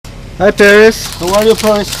Hi, Paris. How are you,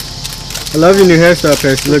 Paris? I love your new hairstyle,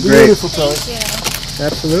 Paris. You look great. Beautiful, Paris.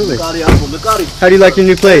 Absolutely. How do you like your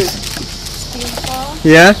new place? Beautiful.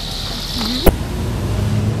 Yeah?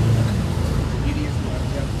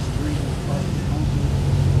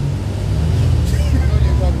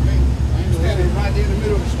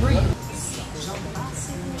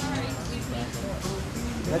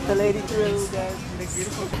 Let the lady through, guys.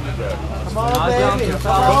 Come on, baby. Come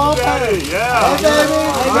on, baby. Yeah. Hey, baby.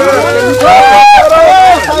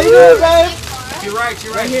 How you doing, babe? You're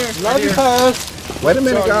right here. Love you, Paris. Wait a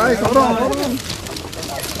minute, guys. Hold on.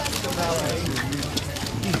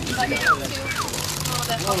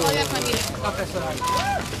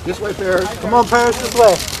 This way, Paris. Come on, Paris, this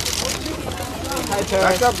way. Hi,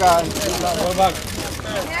 Paris. Back up, guys.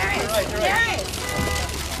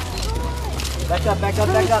 Back up. Right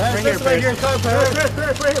here, Paris. Right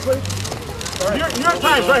here, please. Your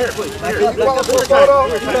times right here, please. Back up.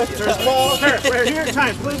 Paris, right here. Your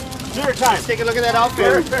times, please. Your times. Take a look at that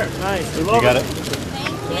outfit. Paris. Nice. You got it.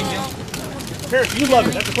 Thank you. Paris, you love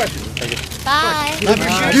it. That's the question. Bye.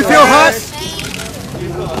 Do you feel hot?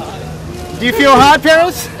 Do you feel hot,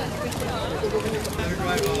 Paris?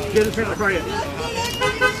 Get the trailer right here.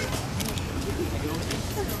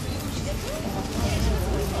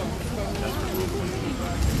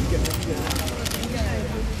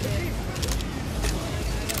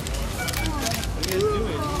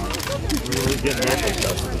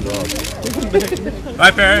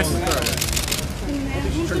 Bye, Paris. Oh,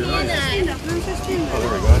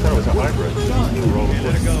 there we go. I thought it was a hybrid.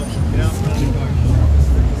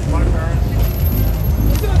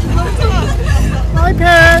 Hi,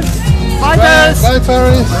 Paris. Bye, Paris. Bye,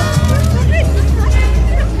 Paris.